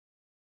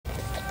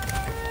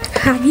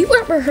Have you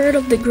ever heard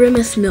of the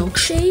Grimace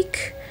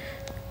milkshake?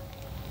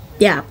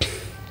 Yeah.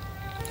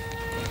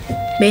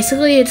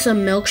 Basically, it's a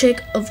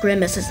milkshake of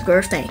Grimace's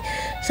birthday.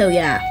 So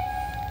yeah.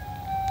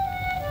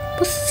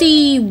 Let's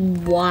see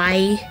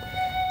why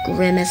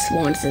Grimace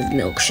wants his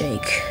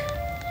milkshake.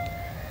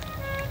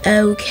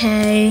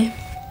 Okay.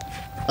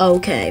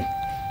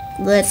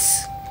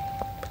 Let's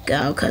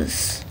go,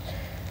 because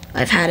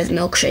I've had his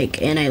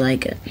milkshake and I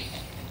like it.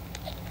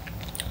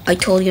 I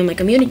told you in my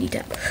community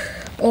tab.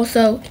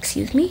 Also,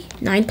 excuse me,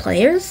 9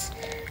 players?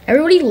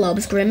 Everybody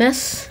loves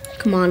Grimace.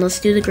 Come on, let's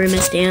do the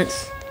Grimace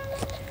dance.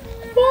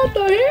 What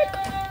the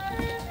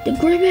heck? The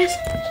Grimace?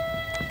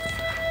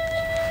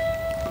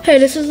 Hey,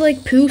 this is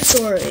like Pooh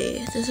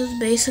Story. This is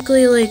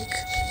basically like,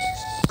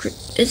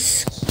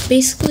 it's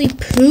basically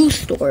Pooh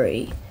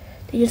Story.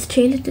 They just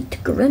changed it to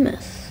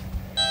Grimace.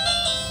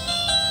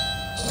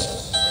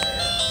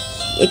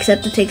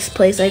 Except it takes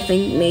place, I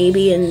think,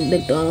 maybe in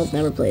McDonald's.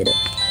 Never played it.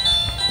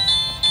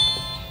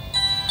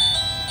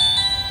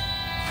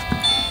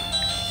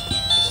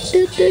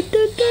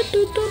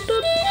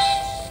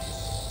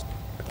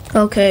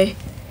 Okay.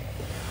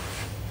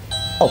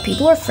 Oh,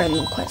 people are friend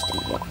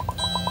requesting me.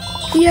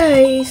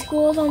 Yay,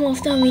 school's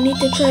almost done. We need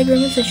to try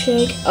Grimace's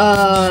shake.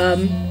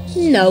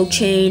 No,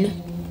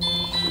 Chain.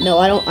 No,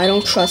 I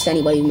don't trust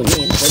anybody with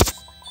names,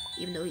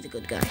 even though he's a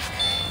good guy.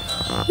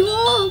 You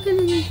all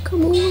gonna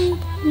come over.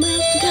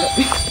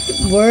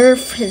 We're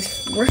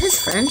his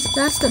friends.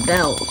 That's the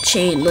bell.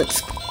 Chain,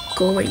 let's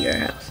go over to your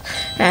house.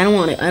 I don't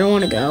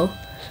wanna go.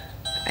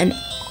 And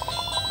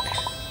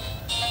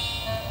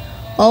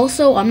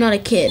also, I'm not a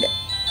kid.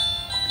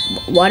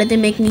 Why did they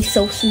make me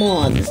so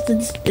small? Is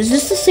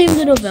this the same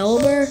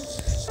developer?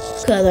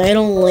 Because I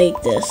don't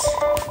like this.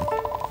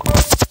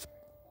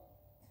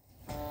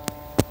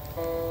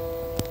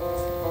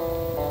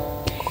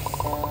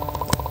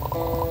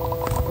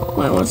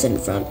 I want to sit in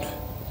front.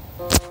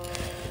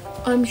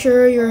 I'm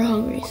sure you're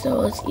hungry, so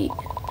let's eat.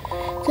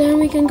 Then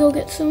we can go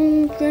get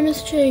some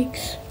Grimace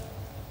shakes.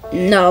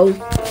 No,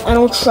 I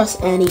don't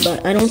trust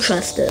anybody. I don't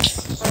trust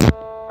this.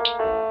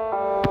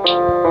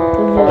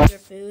 Your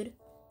food.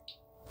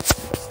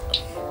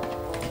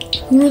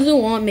 Who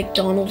doesn't want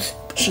McDonald's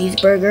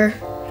cheeseburger?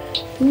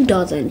 Who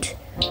doesn't?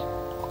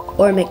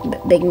 Or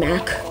Big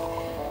Mac?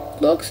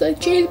 Looks like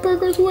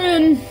cheeseburgers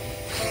win.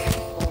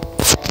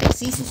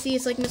 CCC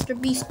is like Mr.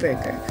 Beast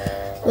burger.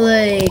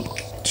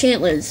 Like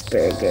Chandler's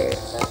burger.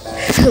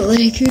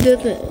 Like who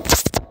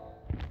doesn't?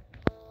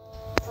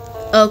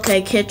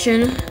 Okay,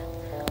 kitchen.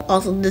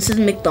 Also, this is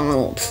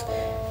McDonald's.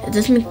 Is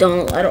this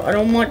McDonald's? I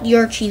don't want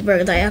your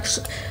cheeseburgers.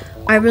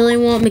 I really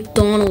want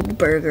McDonald's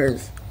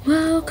burgers.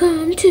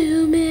 Welcome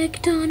to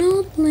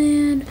McDonald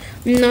land.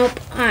 Nope,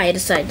 I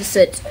decided to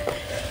sit.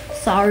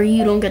 Sorry,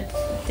 you don't get to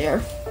sit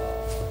there.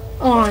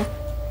 On.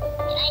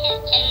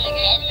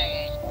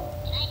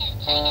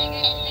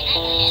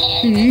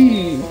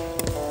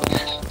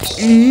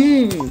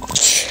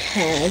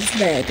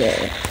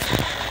 Cheeseburger.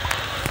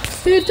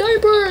 It's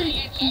diaper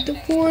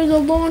for the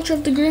launch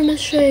of the Grimace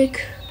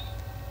shake.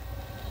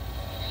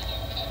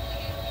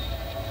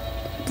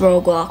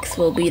 Roblox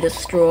will be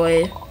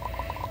destroyed.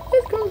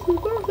 It's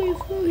Ghost's birthday,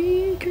 so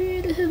he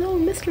created his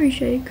own mystery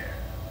shake.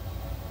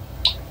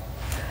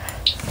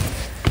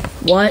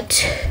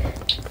 What?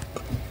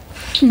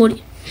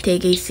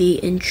 Take a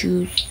seat and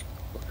choose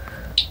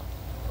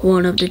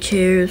one of the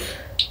chairs.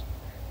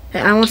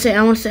 I want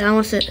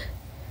to sit.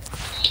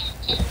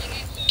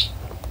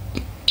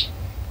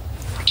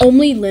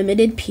 Only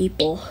limited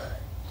people.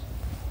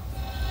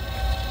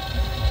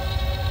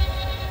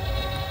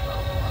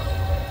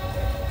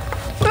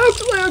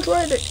 That's why I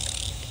tried it.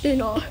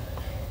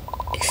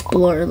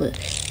 Explore.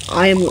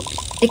 I am.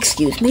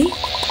 Excuse me.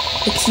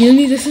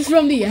 This is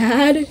from the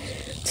ad,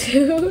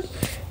 dude.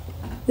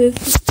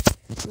 This.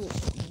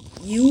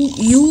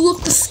 You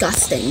look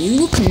disgusting.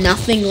 You look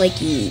nothing like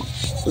you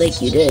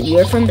did.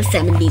 You're from the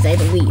 70s, I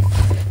believe.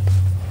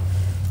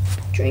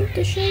 Drink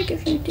the shake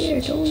if you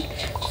dare. Don't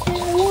say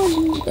I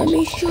won. Let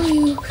me show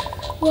you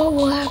what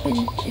will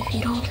happen if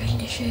you don't drink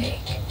the shake.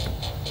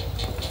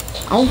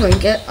 I'll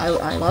drink it. I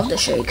love the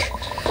shake.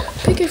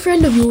 Pick a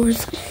friend of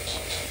yours.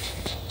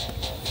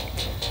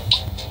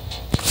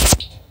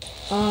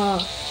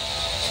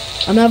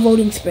 I'm not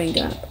voting Spring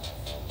Gap.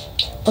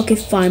 Okay,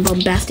 fine.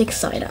 Bombastic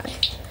side eye.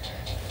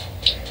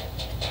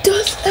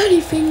 Does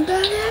anything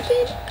bad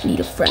happen? I need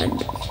a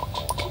friend.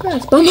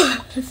 Congrats,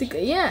 bombastic.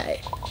 Yeah,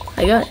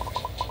 I got it.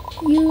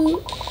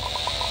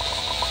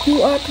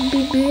 You are to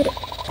be made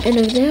an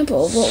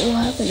example of what will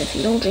happen if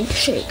you don't drink the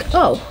shake.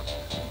 Oh,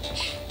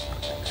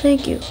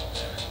 thank you.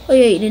 Oh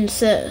yeah, you didn't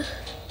say.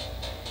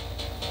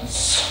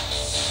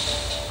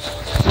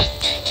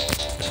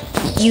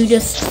 You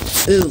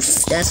just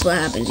oof. That's what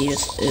happens. You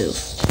just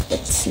oof.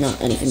 It's not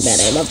anything bad.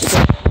 I love the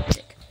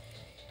shake.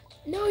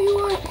 No, you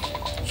aren't.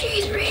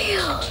 She's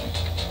real.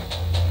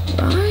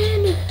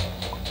 Ryan?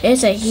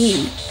 It's a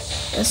he.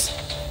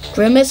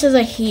 Grimace is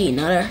a he,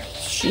 not a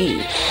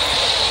she.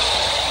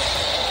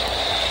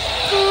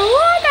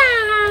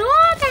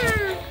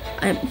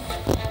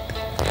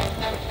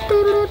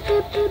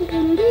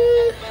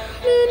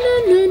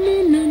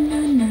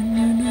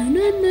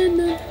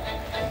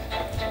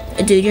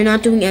 Dude, you're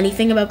not doing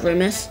anything about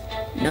Grimace.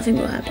 Nothing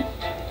will happen.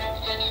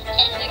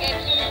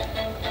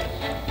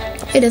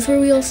 Hey, that's where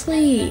we all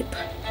sleep.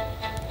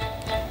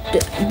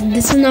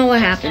 This is not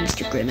what happens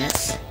to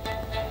Grimace.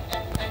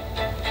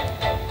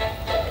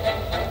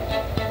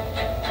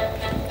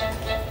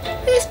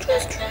 Let's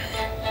just try.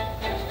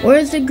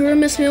 Where's the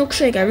Grimace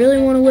milkshake? I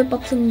really want to whip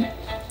up some.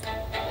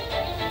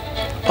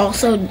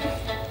 Also,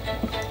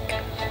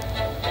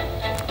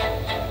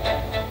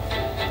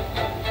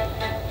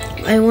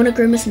 I want a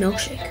Grimace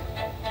milkshake.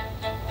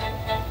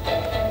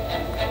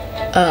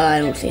 I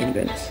don't see any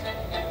Grimace.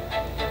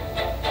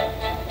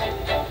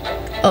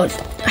 Oh,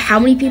 how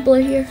many people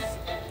are here?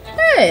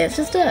 Hey, it's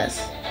just us.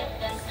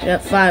 I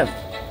got 5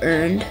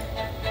 earned.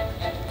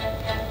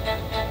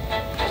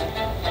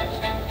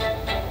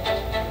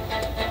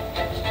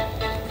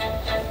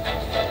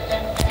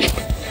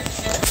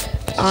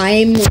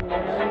 I'm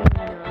literally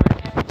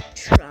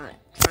not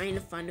trying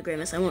to find a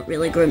Grimace. I want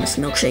really Grimace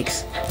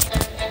milkshakes.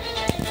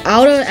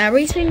 Out of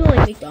every single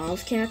like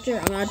McDonald's character,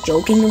 I'm not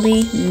joking.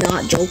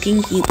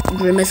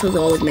 Grimace was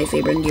always my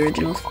favorite in the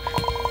originals.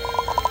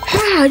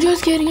 Ah,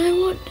 just kidding. I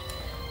wanted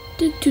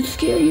to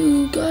scare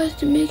you guys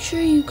to make sure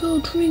you go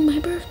during my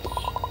birthday.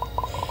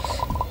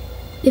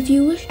 If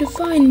you wish to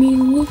find me,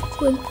 look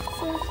for the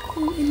first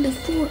clue in the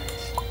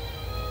forest.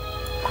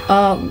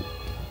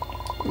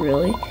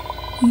 Really?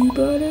 You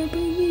better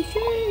bring a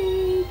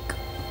shake.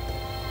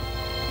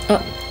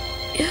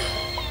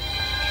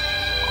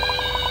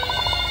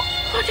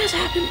 What just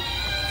happened?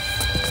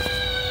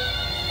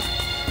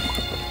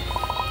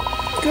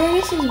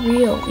 Grimace is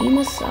real. We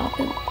must stop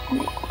him.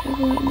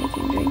 Everyone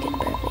making drink and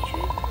birthday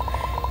shake.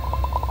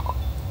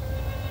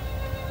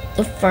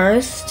 The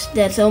first,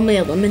 that's only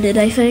a limited,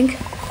 I think.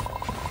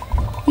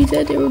 He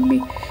said there would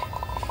be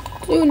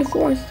 2 in the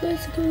forest.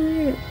 Let's go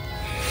there.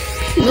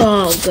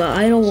 Oh god,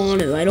 I don't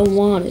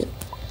want to.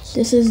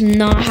 This is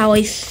not how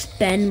I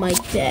spend my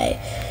day.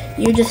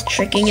 You're just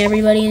tricking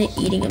everybody into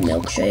eating a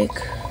milkshake.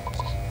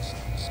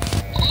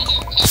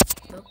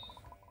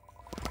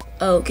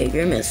 Okay,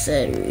 Grimace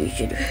said we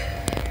should.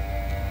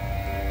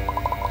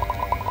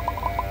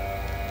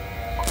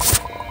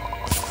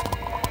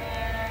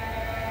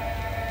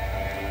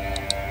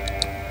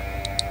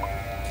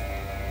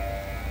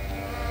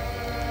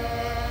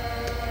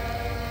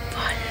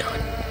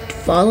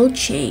 Follow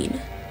chain.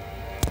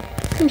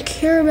 I don't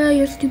care about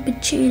your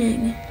stupid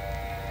chaining.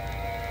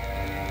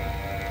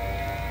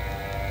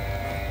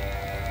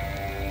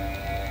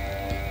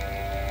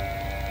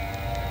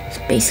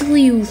 So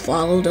basically, you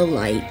follow the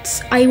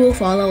lights. I will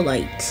follow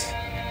lights.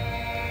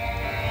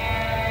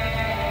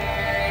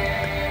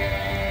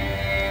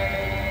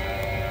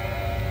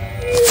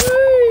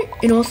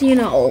 And also, you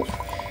know,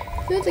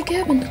 there's a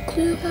cabin. The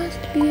clue has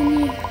to be in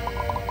here.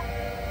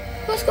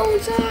 Let's go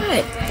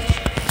inside.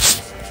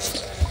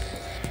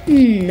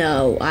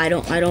 No, I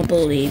don't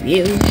believe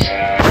you.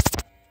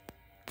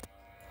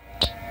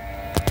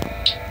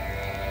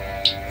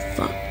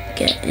 Fuck,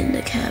 get in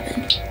the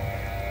cabin.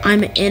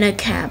 I'm in a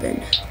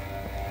cabin.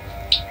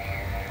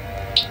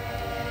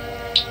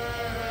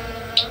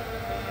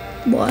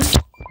 What?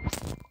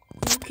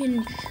 You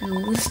can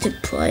choose to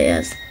play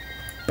as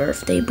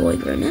Birthday Boy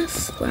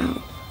Grimace?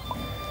 Wow.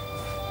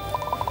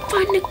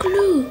 Find the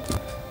clue.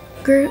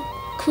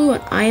 Clue,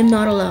 I am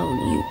not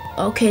alone.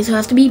 Okay, so it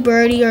has to be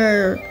Birdie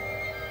or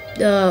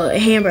the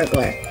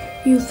Hamburglar.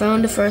 You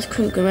found the first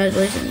clue.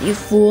 Congratulations. You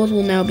fools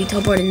will now be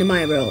teleported into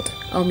my world.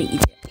 I'll meet you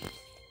there.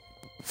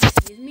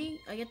 Excuse me?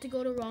 I get to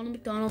go to Ronald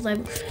McDonald's.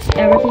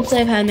 Ever since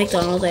I've had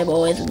McDonald's, I've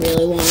always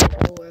really wanted to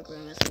go where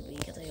Grimace would be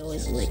because I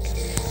always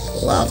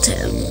loved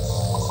him.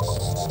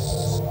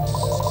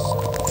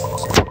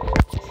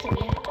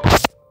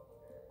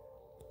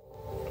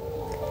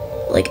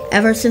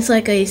 Ever since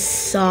I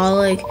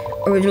saw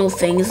original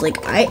things,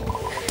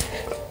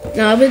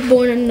 now I was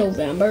born in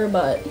November,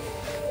 but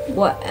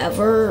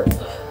whatever,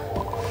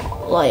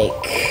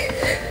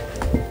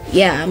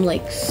 yeah, I'm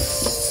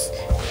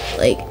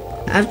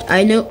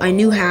I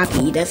knew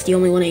Happy, that's the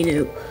only one I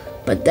knew,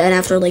 but then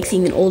after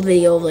seeing an old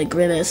video of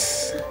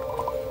Grimace,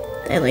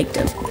 I liked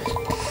him.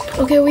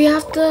 Okay, we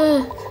have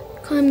to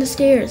climb the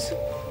stairs.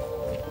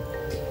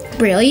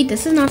 Really?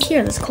 This is not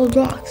here, this is called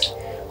rocks.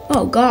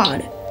 Oh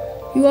god,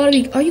 you ought to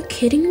be, are you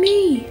kidding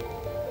me?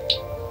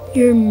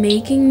 You're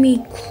making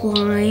me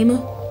climb.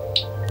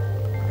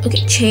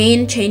 Okay,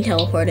 Chain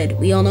teleported.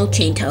 We all know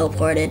Chain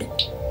teleported.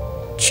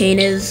 Chain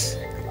is,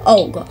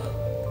 oh god.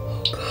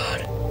 Oh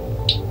god.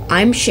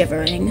 I'm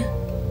shivering.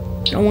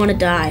 I don't want to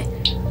die.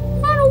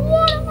 I do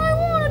not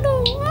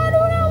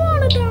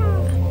want to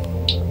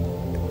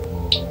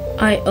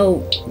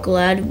die.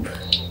 Glad.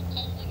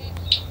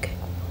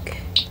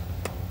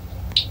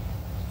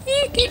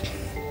 Okay.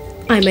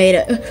 I made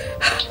it.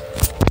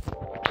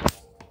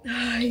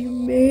 I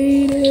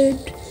made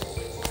it.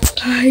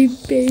 I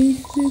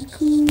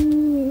basically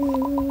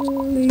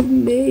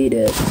made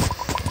it.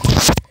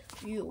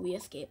 We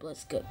escaped.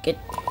 Let's go. Get.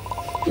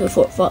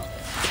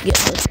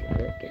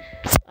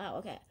 Oh,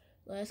 okay.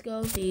 Let's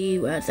go see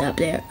what's up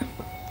there.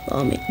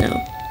 Follow me.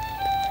 No.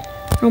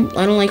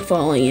 I don't like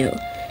following you.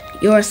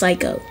 You're a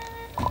psycho.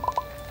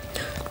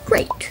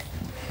 Great.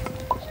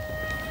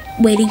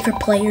 Waiting for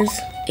players.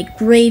 A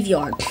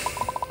graveyard.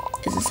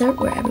 Is this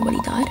where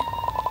everybody died?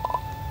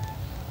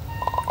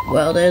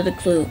 Well, there's a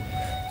clue.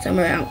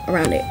 Somewhere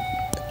around it.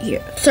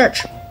 Here.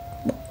 Search.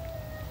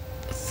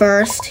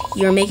 First,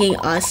 you're making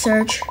us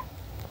search.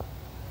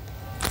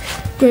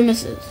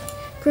 Grimaces.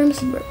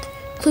 Grimace's birth.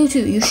 Clue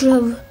 2. You should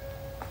have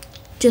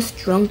just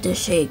drunk the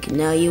shake.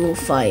 Now you will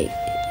fight.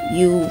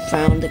 You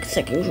found the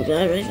second clue.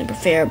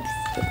 Prepare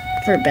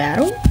for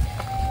battle?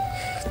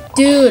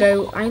 Dude, I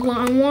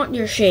want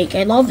your shake.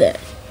 I love it.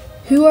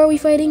 Who are we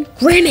fighting?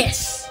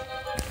 Grimace!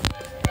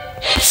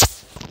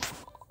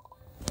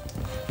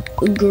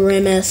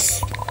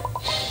 Grimace.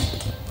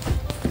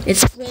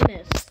 It's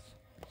Grimace.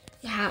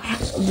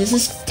 This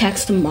is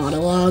text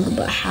monologue,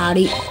 but how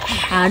do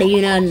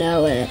you not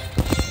know it?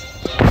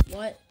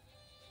 What?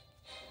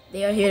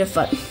 They are here to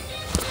fight.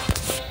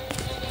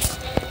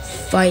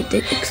 Fight the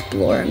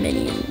explorer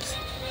minions.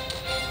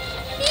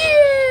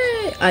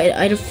 Yeah!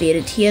 I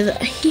defeated. He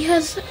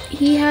has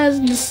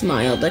the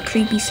smile, the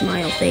creepy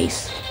smile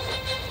face.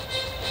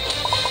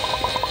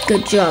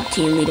 Good job,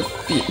 team. We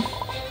defeat.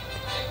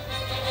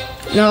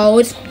 No,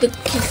 it's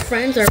his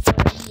friends are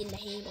in the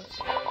Hayward.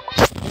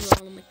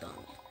 Ronald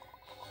McDonald.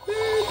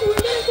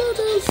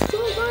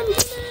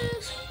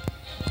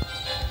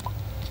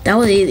 That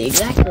was easy,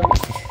 exactly.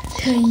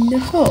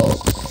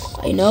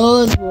 I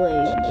know it's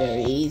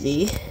very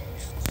easy.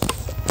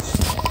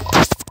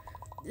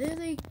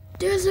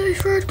 There's a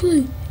third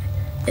clue.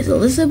 Is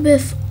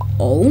Elizabeth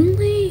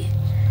only?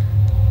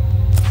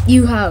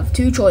 You have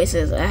 2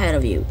 choices ahead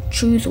of you.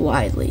 Choose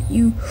wisely.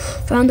 You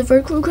found the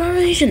third clue.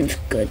 Congratulations.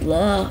 Good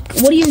luck.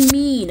 What do you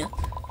mean?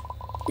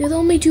 There's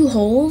only 2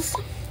 holes.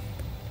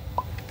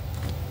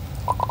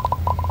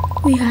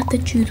 We have to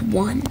choose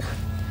one.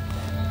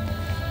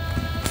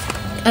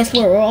 I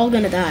swear, we're all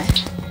gonna die.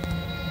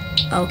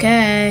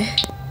 Okay.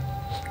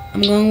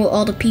 I'm going with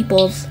all the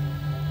peoples.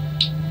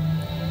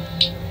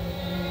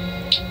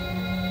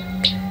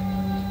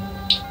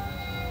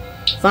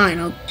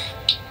 Fine,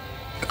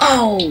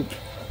 Oh!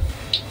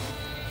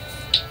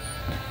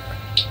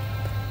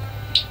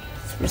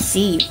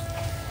 Receive.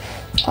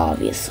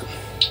 Obviously.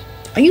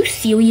 Are you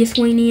serious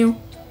right now?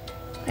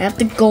 I have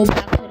to go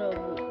back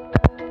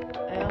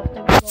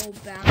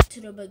to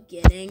the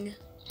beginning.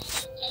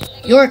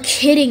 You're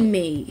kidding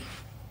me.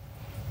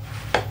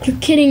 You're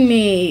kidding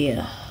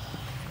me.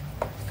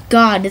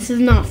 God, this is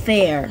not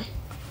fair.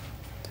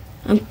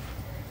 I'm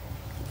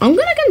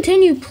gonna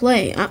continue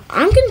playing.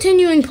 I'm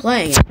continuing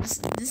playing.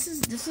 This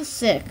is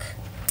sick.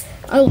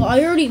 I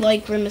already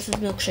like Grimace's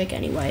milkshake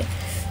anyway.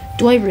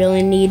 Do I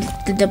really need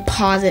the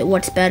deposit?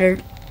 What's better?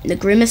 The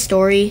Grimace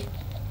story?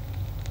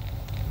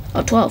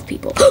 Oh, 12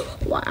 people.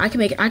 I can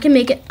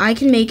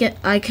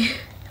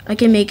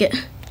make it.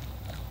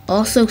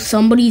 Also,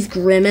 somebody's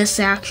Grimace,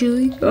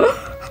 actually.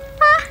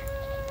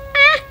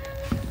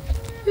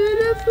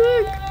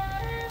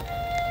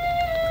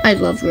 I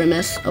love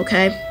Grimace,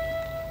 okay?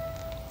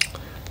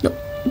 No,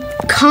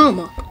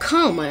 come.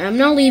 I'm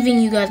not leaving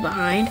you guys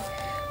behind.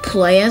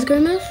 Play as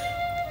Grimace?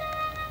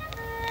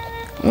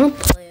 I want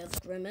to play as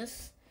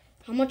Grimace.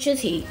 How much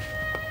is he?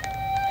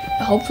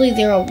 Hopefully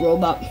 0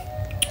 robot.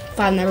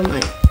 5, never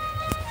mind.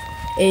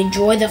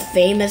 Enjoy the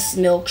famous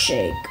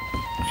milkshake.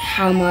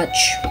 How much?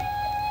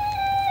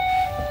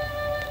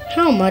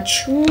 How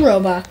much?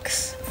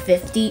 Robux?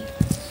 50.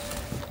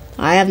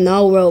 I have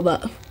no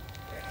robot.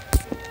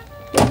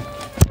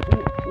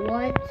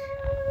 What?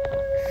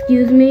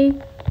 Excuse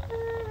me?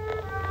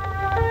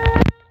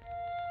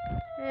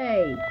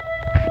 Hey.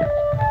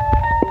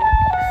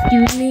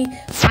 Excuse me?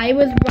 I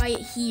was right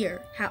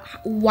here.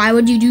 Why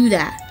would you do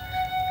that?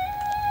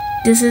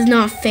 This is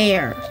not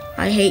fair.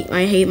 I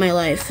hate my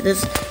life.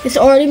 It's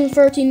already been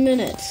 13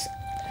 minutes.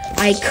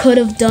 I could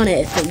have done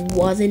it if it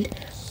wasn't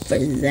for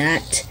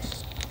that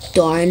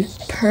darn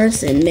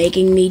person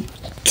making me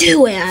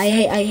do it. I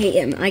hate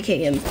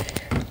him.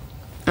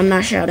 I'm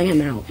not shouting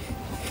him out.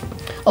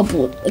 Oh,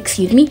 Blue.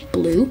 Excuse me,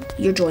 Blue.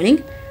 You're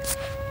joining.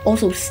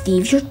 Also,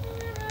 Steve, you're.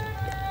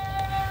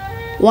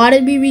 Why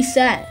did we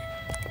reset?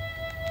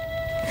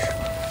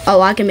 Oh,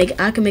 I can make it.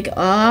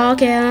 Oh,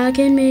 okay, I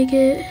can make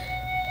it.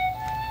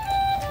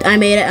 I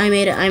made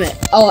it.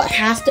 Oh, it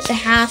has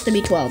to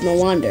be 12. No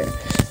wonder.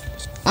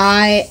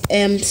 I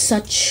am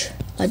such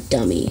a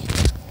dummy.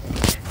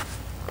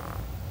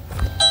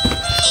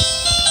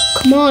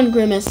 Come on,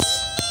 Grimace.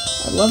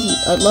 I love you.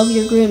 I love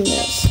your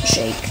Grimace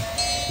shake.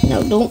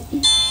 No, don't.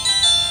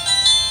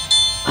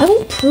 I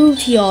won't prove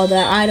to y'all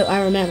that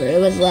I remember. It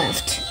was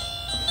left.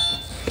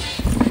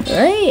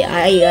 Right?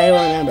 I don't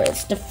remember.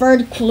 It's the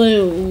third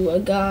clue. Oh,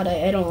 God,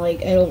 I don't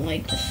like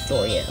the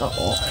story at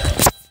all.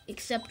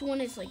 Except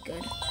when it's like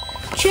good.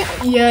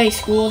 Yay,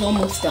 school's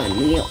almost done.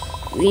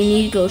 We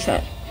need to go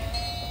try.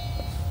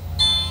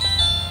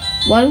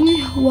 Why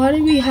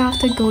do we have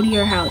to go to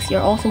your house?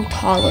 You're also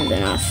taller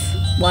than us.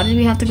 Why did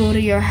we have to go to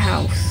your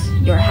house?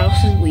 Your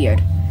house is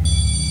weird.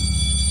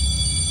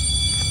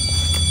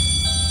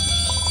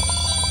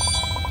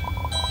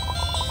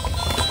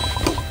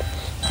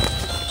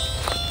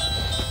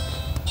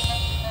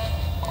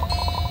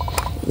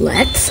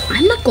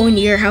 not going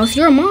to your house.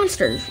 You're a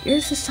monster. You're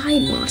a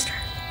society monster.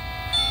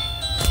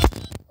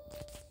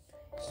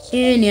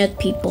 And yet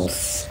people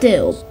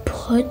still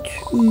put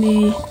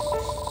me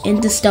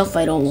into stuff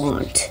I don't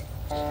want.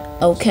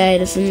 Okay,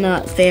 this is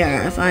not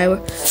fair. If I were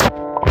going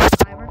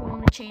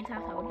to Chain's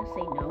house, I would just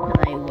say no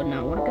because I would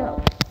not want to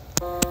go.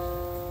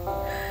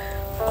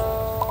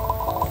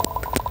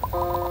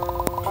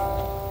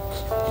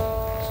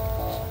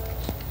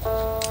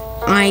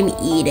 I'm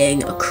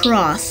eating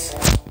across.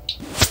 I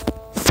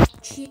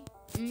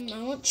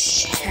want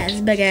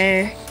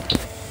cheeseburger.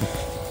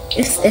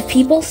 If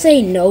people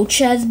say no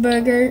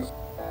cheeseburger,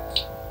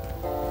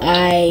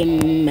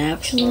 I'm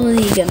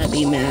actually gonna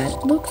be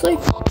mad. Looks like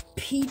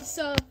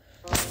pizza.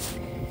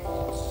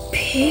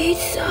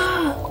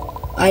 Pizza.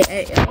 I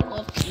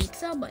love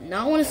pizza, but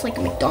not when it's like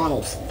a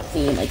McDonald's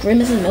theme, like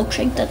Grimace's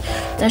milkshake.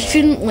 That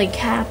shouldn't like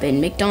happen.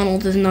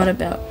 McDonald's is not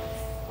about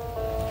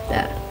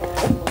that.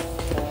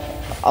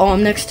 Oh,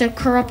 I'm next to a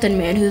corrupted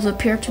man who's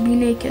appeared to be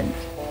naked.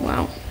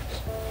 Wow.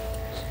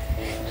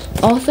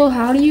 Also,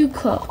 how do you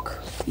cook?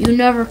 You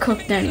never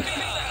cooked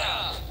anything.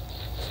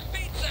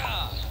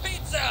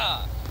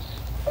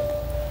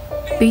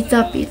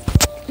 Pizza.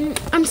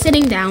 I'm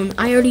sitting down.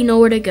 I already know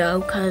where to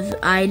go because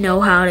I know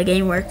how the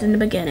game worked in the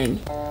beginning.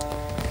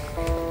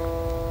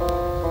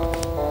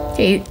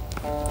 Hey,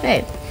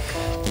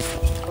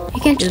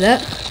 you can't do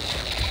that.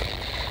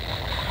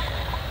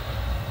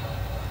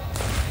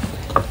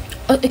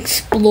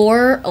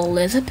 Explorer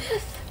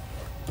Elizabeth?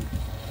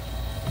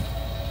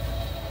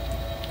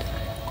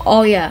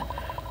 Oh yeah,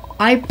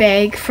 I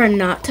beg for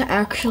not to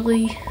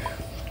actually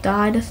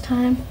die this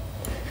time.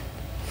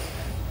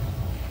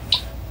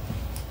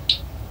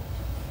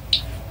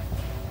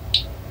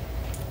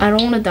 I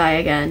don't want to die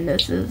again.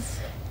 This is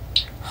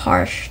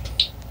harsh.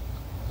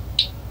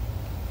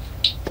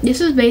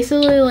 This is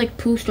basically like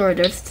Pooh Story.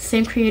 There's the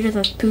same creators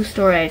as Pooh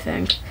Story, I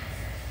think.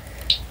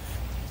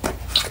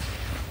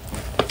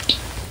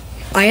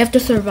 I have to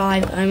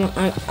survive.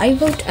 I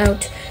vote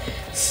out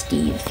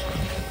Steve.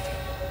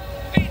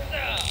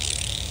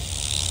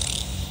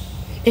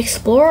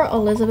 Explore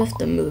Elizabeth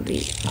the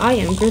movie. I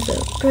am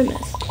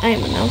Grimace. I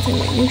am announcing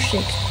my new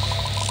shake.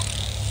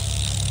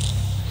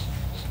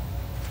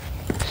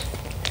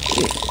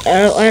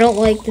 I don't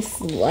like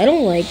this. I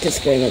don't like this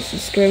Grimace.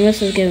 This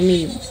Grimace is giving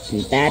me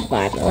bad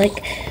vibes.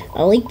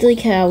 I like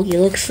how he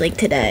looks like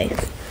today.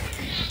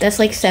 That's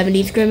like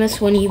 70s Grimace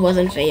when he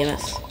wasn't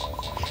famous.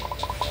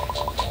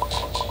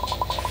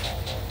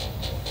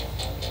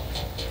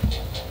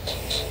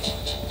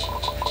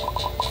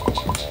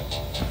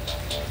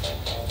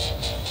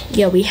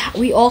 Yeah,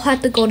 we all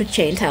had to go to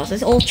Chain's house.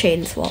 It's all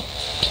Chain's fault.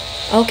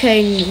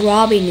 Okay,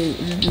 Robbie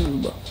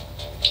Noob.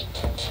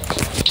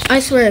 I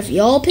swear, if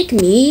y'all pick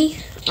me,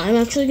 I'm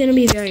actually gonna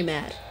be very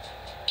mad.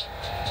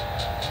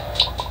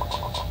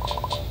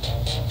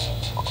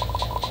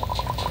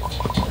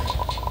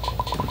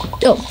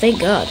 Oh, thank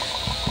God.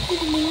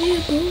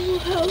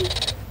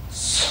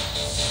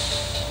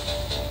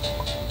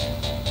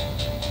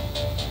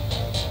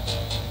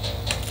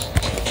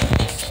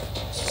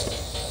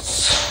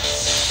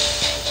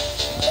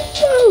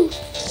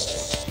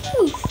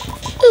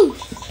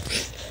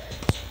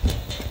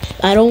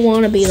 I don't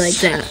want to be like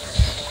that.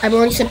 I'm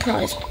already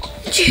surprised.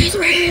 She's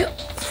real.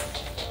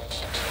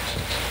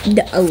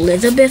 The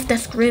Elizabeth,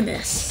 that's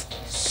Grimace.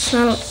 It's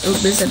not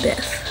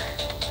Elizabeth.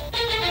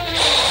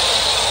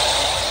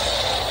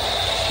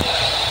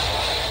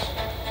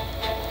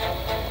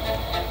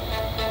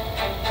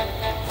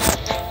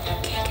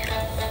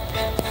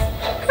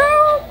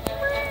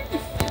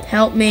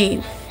 Help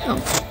me. Oh.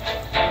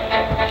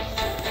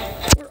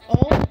 We're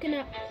all looking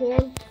at poor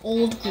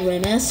old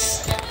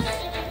Grimace.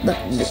 But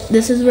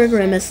this is where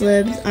Grimace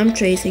lives. I'm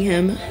chasing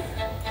him.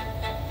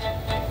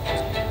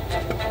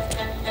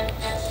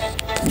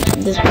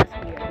 This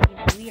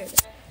is weird.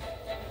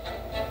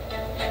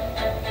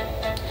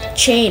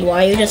 Chain,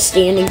 why are you just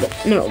standing there?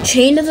 No,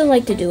 Chain doesn't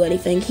like to do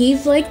anything.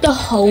 He's like the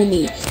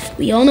homie.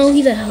 We all know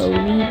he's a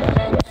homie,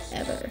 but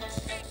whatever.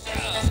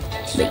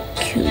 Like,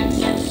 who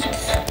needs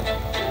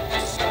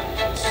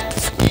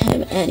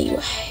him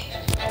anyway?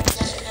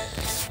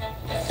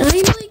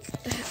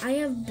 I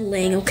have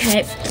bling,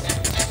 okay?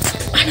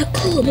 I'm a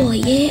cool boy,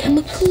 yeah, I'm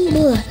a cool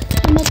boy.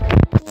 I'm a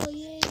cool boy,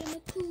 yeah, I'm a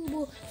cool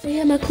boy. I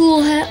have my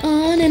cool hat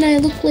on and I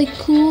look like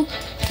cool.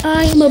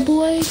 I am a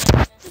boy and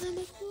I'm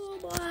a cool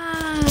boy.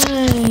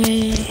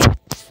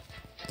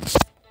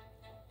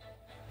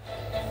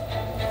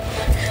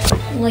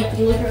 Like,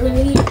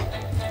 literally,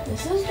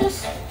 this is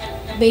just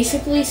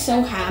basically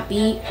so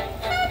happy.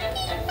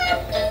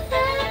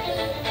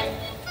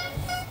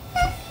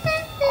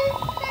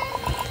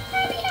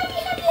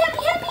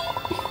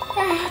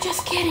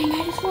 Just kidding,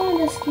 I just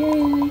wanted to scare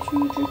you and make sure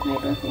you drink my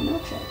birthday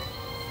milkshake.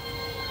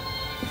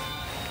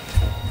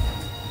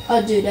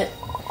 Oh, dude,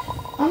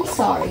 I'm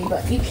sorry,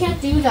 but you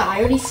can't do that. I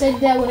already said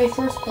that when I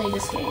first played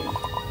this game.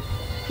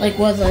 Like,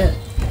 was it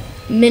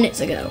minutes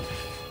ago?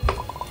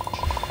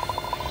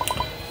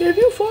 If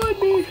you find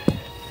me.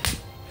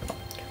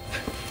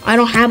 I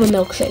don't have a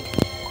milkshake.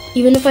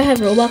 Even if I had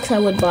Robux, I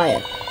would buy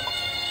it.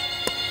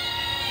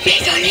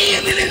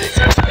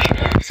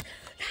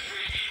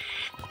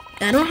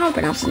 I don't know how to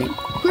pronounce his name.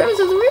 Grimace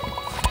is real.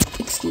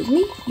 Excuse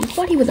me? You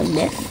thought he was a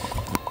myth?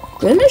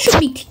 Grimace should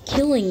be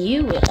killing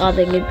you as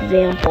an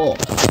example.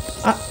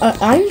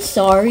 I'm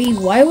sorry.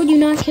 Why would you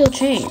not kill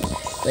Chain?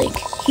 Like,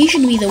 he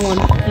should be the one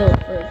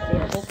killed, for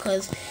example,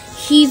 because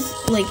he's,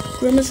 like,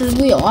 Grimace is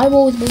real. I've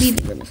always believed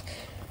in Grimace.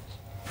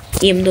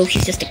 Even though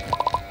he's just a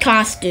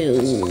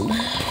costume.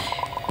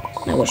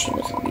 I wish he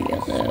wasn't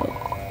real, though.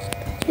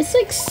 It's,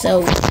 like,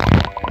 so...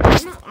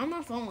 I'm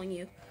not following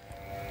you.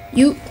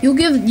 You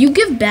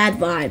give bad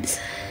vibes.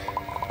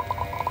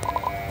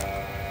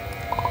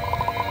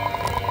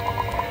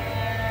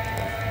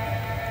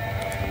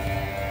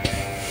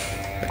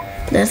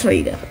 That's where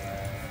you go.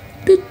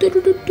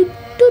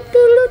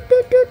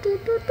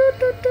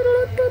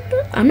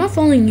 I'm not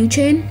following you,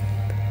 Chain.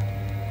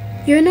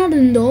 You're not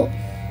an adult.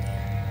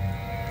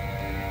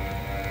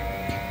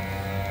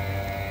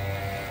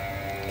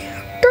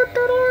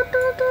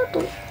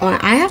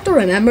 I have to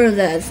remember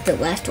that's the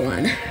last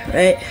one,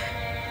 right?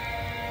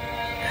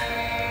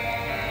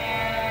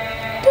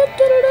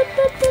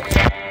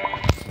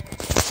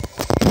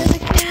 There's a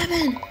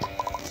cabin.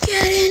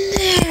 Get in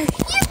there.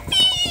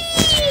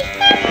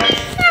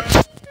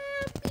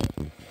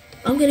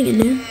 I'm getting in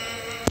there.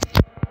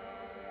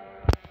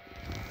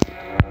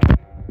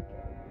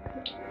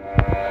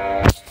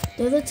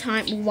 There's a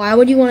time. Why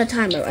would you want a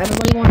timer?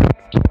 Everybody wants to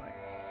explore.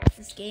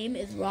 This game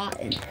is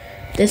rotten.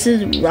 This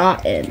is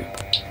rotten.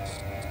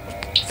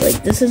 It's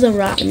like, this is a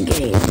rotten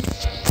game. Let's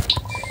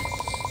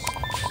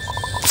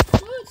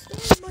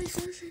start by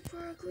searching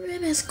for a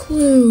grimace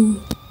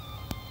clue.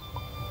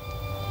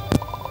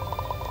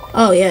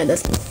 Oh yeah,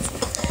 that's.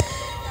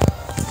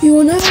 You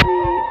will never be.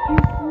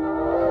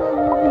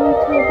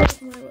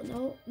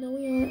 No,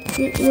 we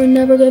aren't. We're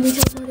never gonna be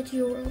teleported to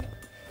your world.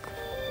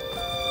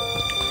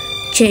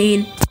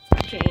 Chain.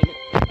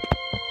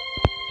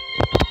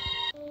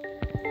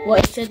 Well,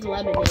 it said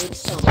lemonade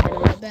something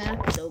on the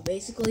back, so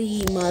basically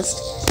he must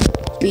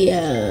be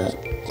a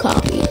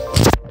copy. No,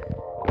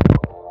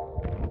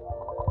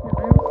 I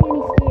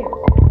don't see any stairs.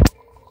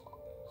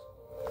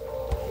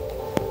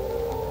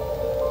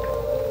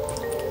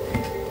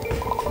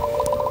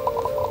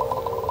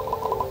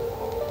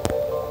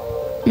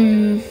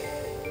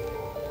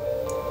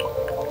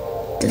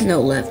 There's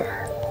no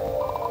lever.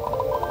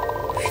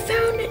 We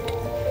found it.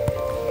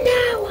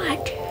 Now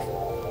what?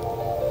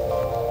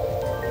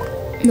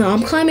 No,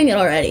 I'm climbing it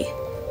already.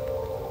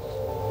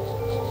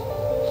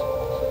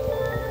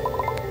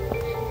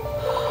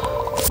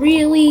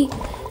 Really?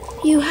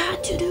 You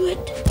had to do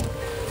it?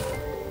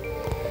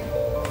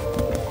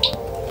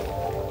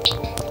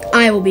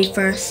 I will be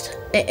first.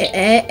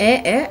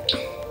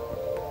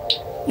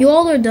 You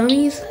all are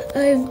dummies.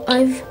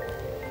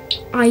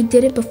 I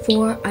did it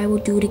before. I will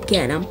do it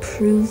again. I'm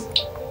prove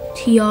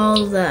to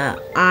y'all that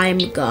I'm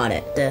god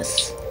at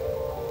this.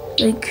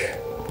 Like,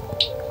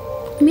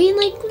 I mean,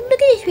 like, look at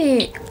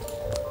this.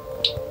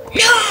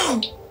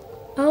 No!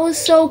 I was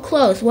so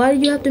close. Why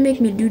did you have to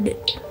make me do this?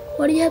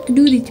 Why do you have to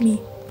do this to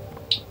me?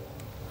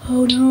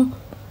 Oh no.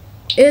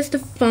 It's the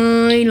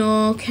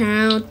final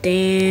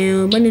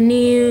countdown.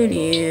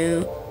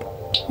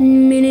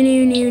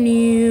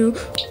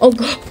 Oh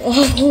god.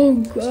 Oh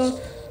god.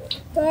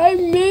 I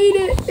made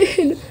it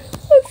in a second.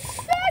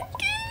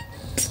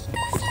 This is the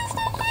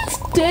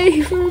best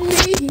day for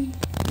me.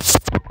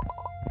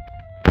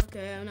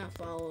 Okay, I'm not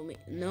following me.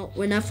 No,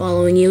 we're not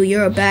following you.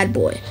 You're a bad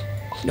boy.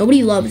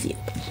 Nobody loves you.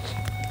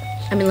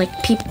 I mean,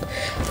 like, people.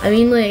 I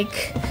mean,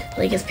 like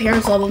his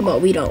parents love him, but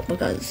we don't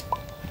because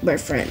we're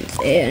friends,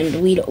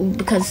 and we don't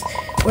because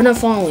we're not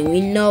following.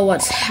 We know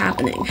what's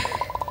happening.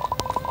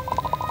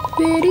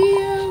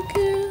 Video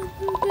kill,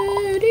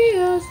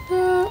 video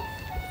stop.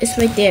 It's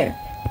right there.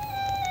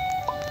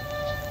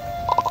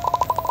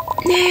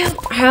 Now,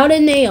 how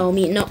did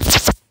Naomi? No.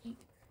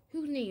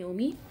 Who's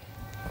Naomi?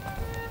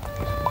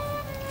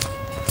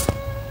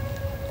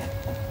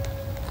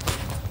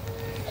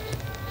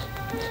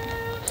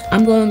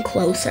 I'm going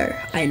closer.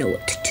 I know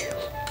what to do.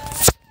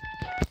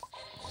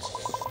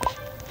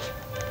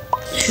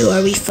 Who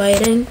are we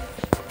fighting?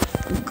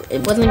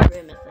 It wasn't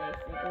Grimace, I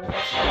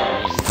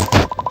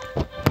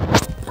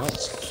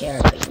don't care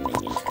about your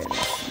minions,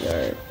 Grimace.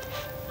 You're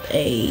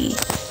a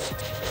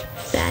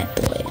bad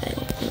boy. I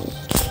don't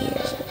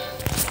care.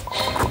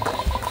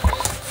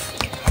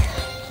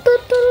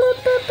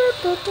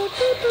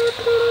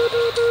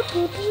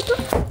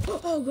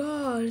 Oh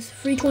god, it's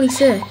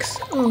 326.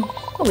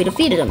 Oh, we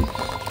defeated him.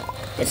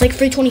 It's like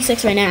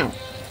 326 right now.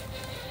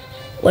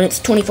 When it's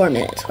 24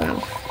 minutes.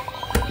 Wow.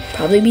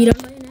 Probably beat him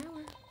by an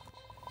hour.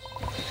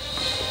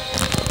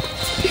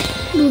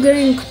 We're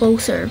getting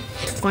closer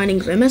to finding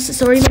Grimace.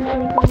 It's already been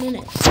 24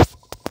 minutes.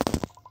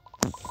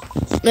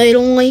 I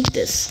don't like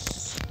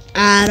this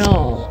at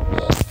all.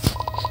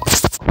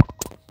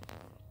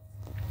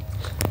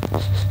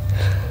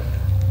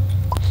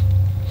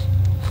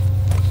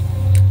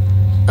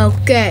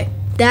 Okay,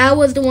 that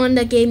was the one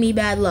that gave me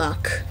bad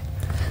luck.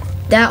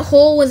 That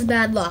hole was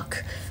bad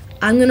luck.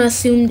 I'm gonna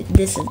assume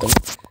this is the one.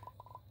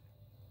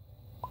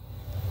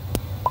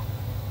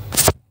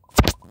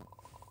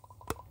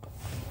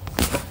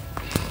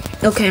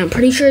 Okay, I'm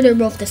pretty sure they're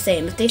both the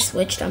same. If they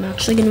switched, I'm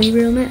actually gonna be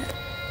real mad.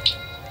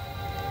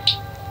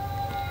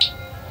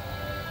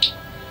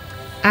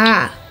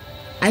 Ah,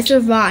 I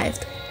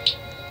survived.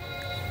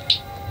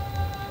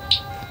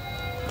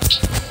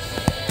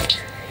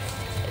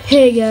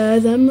 Hey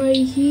guys, I'm right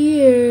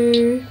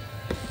here.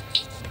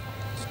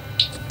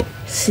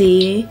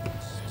 See?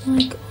 I'm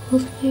like all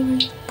the way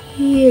right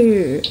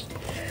here.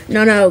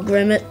 No,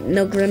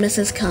 Grimace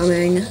is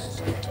coming.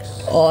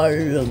 I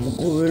am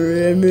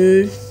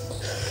Grimace.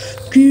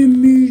 Give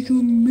me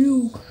some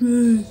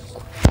milkshake.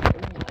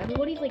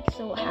 Everybody's like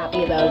so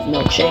happy about his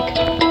milkshake.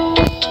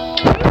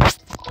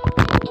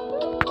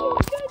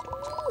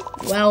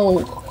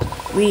 Well,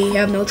 we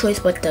have no choice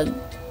but to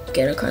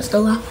get across the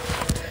line.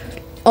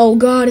 Oh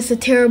god, it's a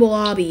terrible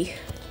obby.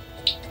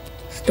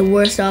 It's the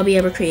worst obby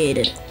ever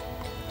created.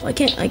 Oh, I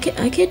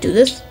can't do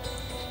this.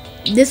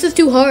 This is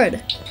too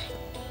hard.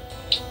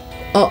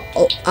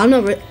 I'm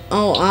not.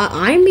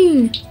 I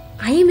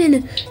am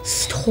in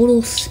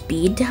total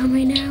speed down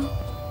right now.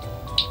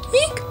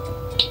 Eek.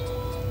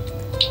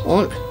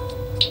 On.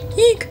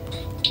 Eek.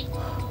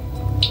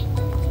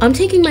 I'm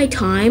taking my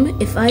time.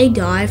 If I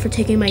die for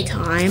taking my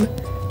time,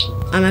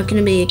 I'm not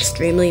gonna be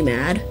extremely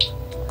mad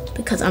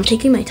because I'm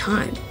taking my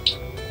time.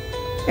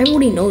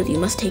 Everybody knows you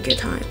must take your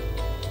time.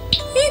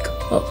 Eek.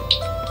 Oh.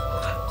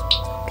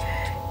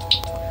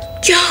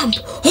 Jump!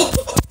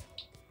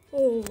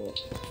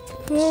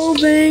 Oh,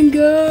 thank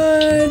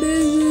God!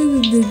 This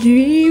is the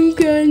dream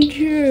come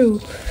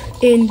true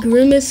in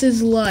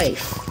Grimace's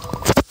life.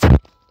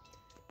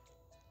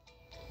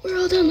 We're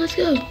all done. Let's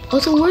go.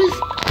 Also, where's?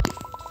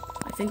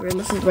 I think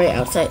Grimace is right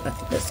outside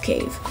this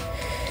cave.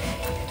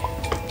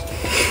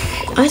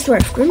 I swear,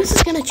 if Grimace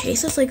is gonna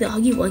chase us like the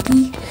Huggy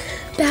Wuggy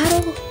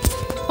battle.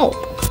 Oh,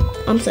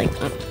 I'm saying,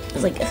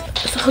 it's like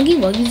if Huggy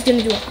Wuggy's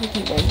gonna do a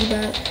Huggy Wuggy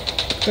battle.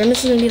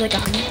 Grimace is gonna be like a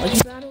Huggy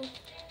Wuggy battle.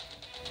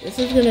 This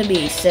is gonna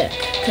be sick,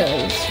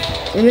 cause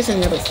Grimace and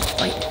never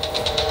fight.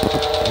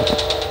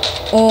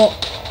 Oh,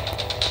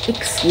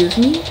 excuse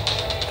me?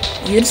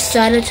 You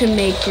decided to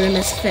make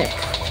Grimace thick.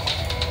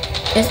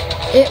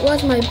 It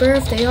was my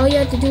birthday. All you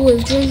had to do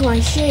was drink my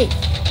shake.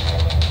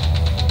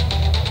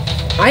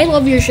 I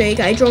love your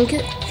shake. I drank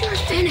it. You're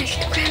finished,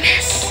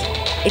 Grimace.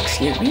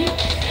 Excuse me?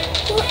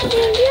 What did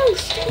you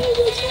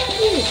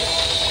do?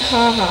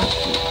 Haha.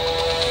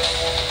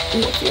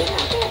 You see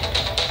about that?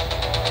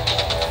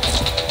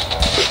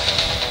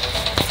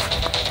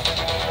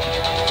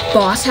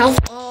 Boss house.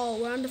 Oh,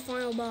 we're on the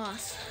final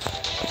boss.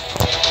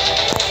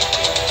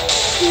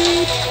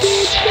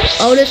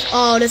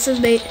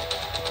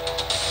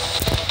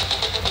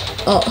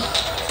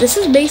 This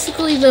is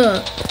basically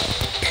the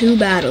 2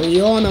 battle.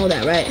 You all know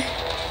that, right?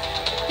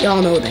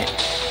 Y'all know that.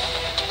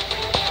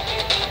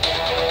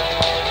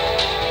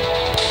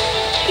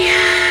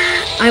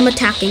 Yeah, I'm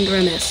attacking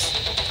Grimace.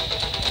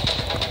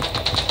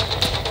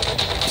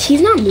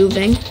 He's not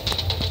moving.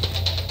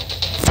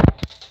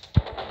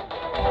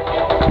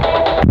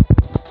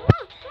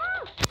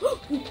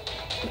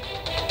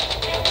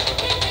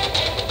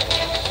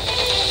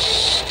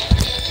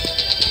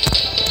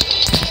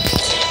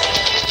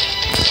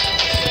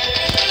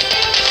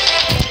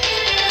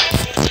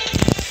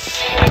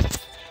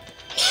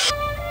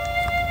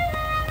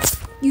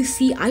 You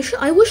see, I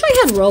wish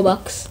I had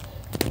Robux.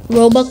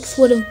 Robux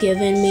would have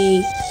given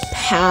me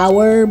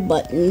power,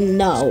 but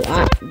no.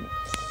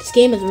 This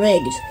game is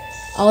rigged.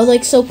 I was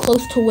like so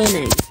close to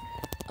winning.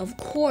 Of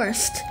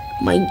course,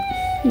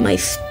 my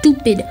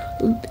stupid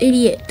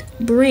idiot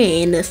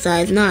brain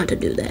decides not to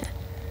do that.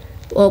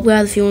 Well,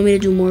 guys, if you want me to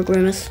do more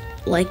Grimace,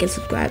 like and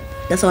subscribe.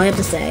 That's all I have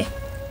to say.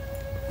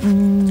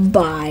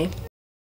 Bye.